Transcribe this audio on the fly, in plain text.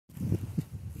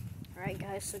Alright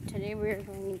guys, so today we're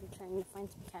going to be trying to find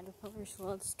some caterpillars, so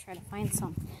let's try to find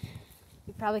some.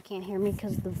 You probably can't hear me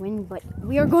because of the wind, but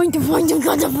we are going to find some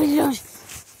caterpillars!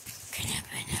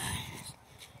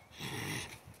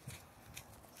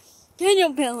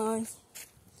 Caterpillars!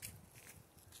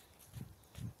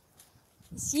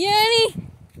 See any?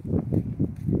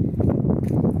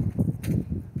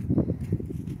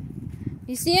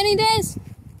 You see any days?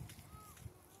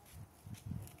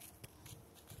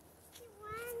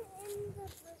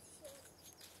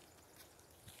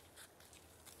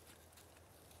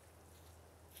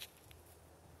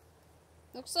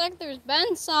 Looks like there's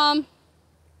been some.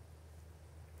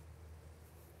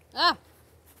 Ah!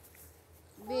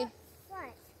 Bee.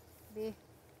 What? Bee.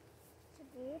 It's a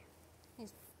bee?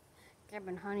 He's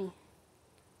grabbing honey.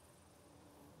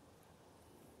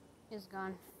 He's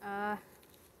gone. I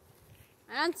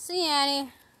don't see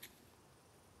any.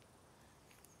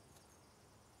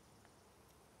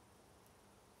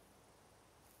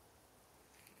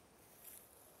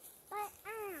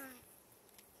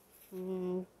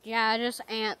 Yeah, just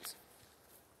ants.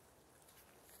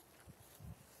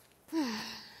 Yeah,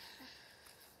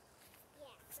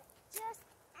 but just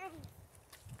ants.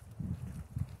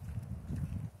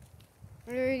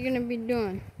 What are you gonna be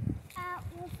doing?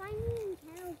 We're finding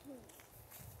caterpillars.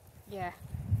 Yeah.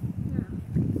 No.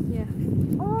 Yeah.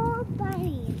 All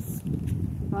bunnies.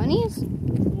 Bunnies?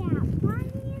 Yeah,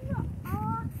 bunnies are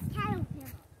all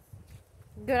caterpillars.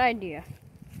 Good idea.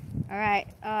 Alright,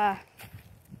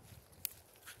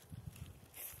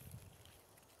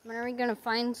 when are we gonna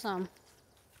find some?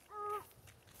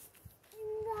 In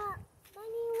the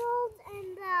bunny world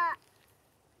and the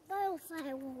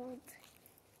butterfly world.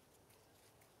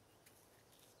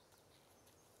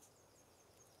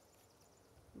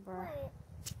 Bruh. Wait,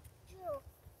 Drew.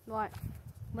 What?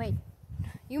 Wait.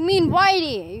 You mean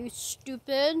Whitey, you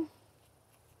stupid.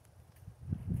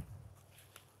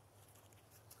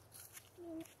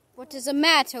 What is the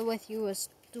matter with you, a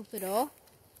stupido?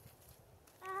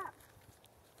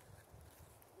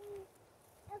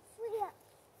 If we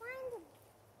find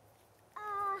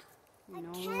a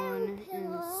No caterpillar, one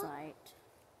in sight.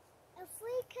 if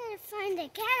we could find a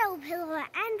caterpillar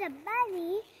and a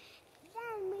bunny,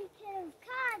 then we could have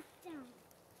caught them.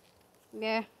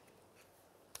 Yeah.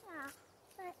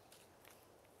 But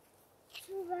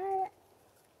too bad.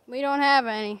 We don't have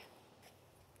any.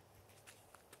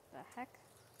 The heck?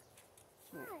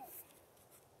 What?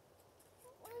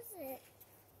 What was it?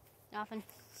 Nothing.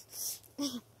 Mom!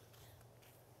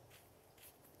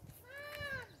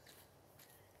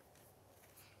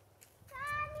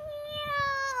 Come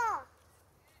here!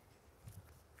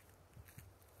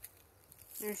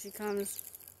 There she comes.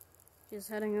 She's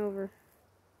heading over.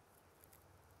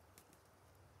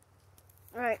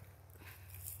 Alright.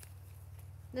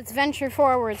 Let's venture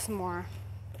forward some more.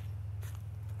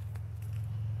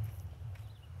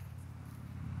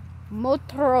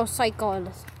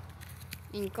 Motorcycles.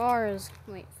 In cars.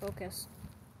 Wait, focus.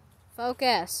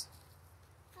 Focus.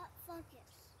 Focus.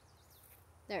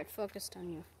 There, it focused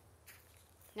on you.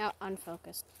 Now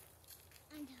unfocused.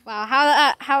 I'm done.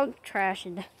 Wow, how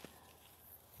trashed.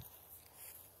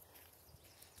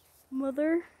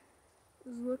 Mother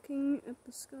is looking at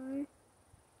the sky.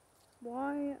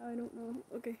 Why? I don't know.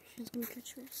 Okay, she's gonna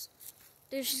catch us.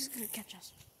 Dude, she's gonna catch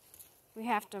us. We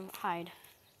have to hide.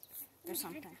 Or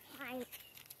something. Hide.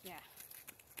 Yeah.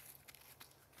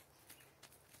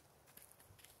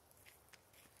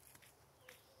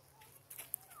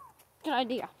 Good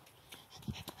idea.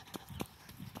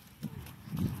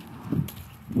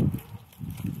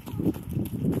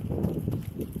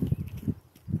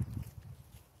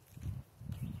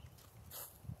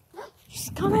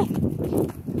 She's coming.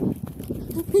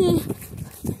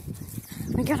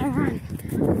 We gotta run.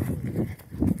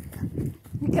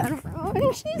 We gotta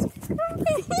run. She's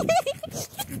coming.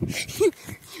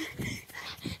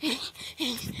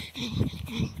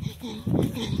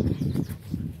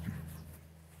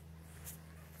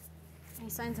 Any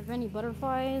signs of any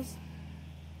butterflies?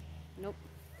 Nope.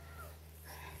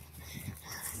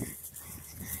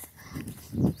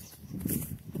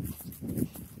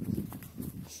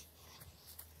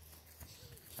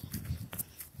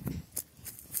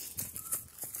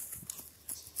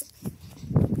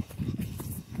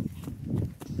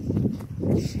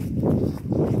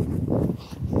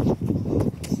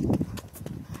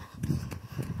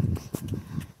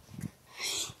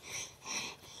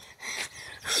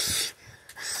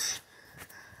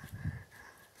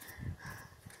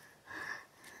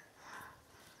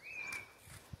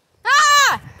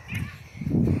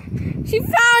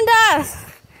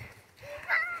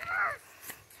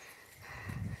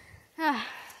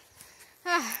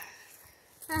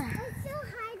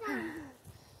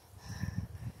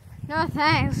 No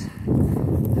thanks.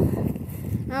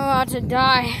 I'm about to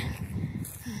die.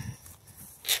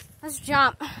 Let's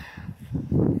jump.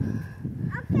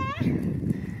 Okay.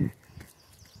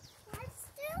 Let's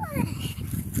do it.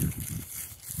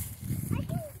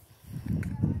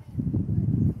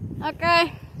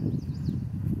 Okay.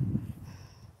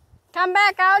 Come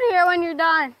back out here when you're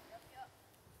done.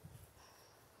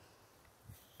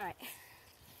 All right.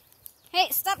 Hey,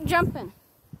 stop jumping.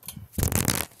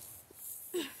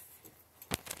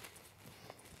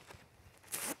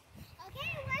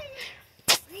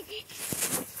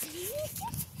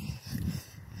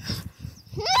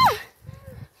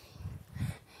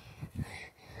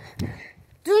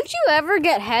 Don't you ever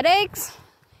get headaches?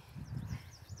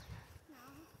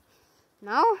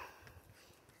 No?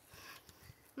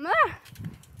 Ma?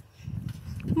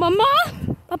 Mama?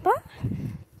 Papa?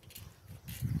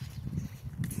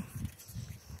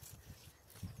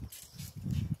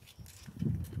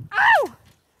 Ow!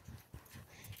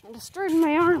 I destroyed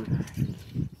my arm.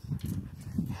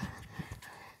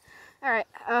 Alright,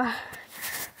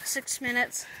 6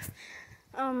 minutes.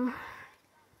 Huh?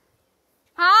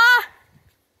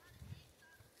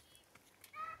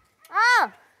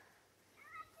 Oh!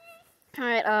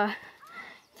 Alright, I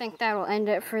think that will end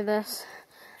it for this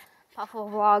Puffle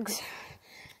Vlogs.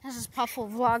 This is Puffle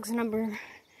Vlogs number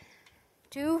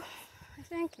 2, I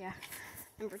think. Yeah,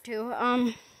 number 2.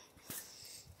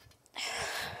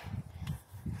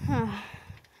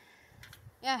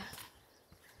 Yeah.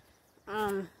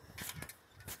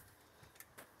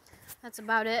 That's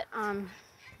about it.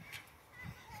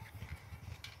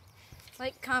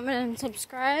 Like, comment, and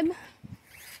subscribe.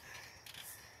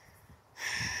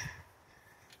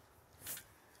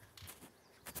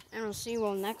 And we'll see you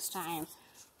all next time.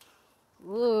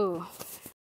 Woo.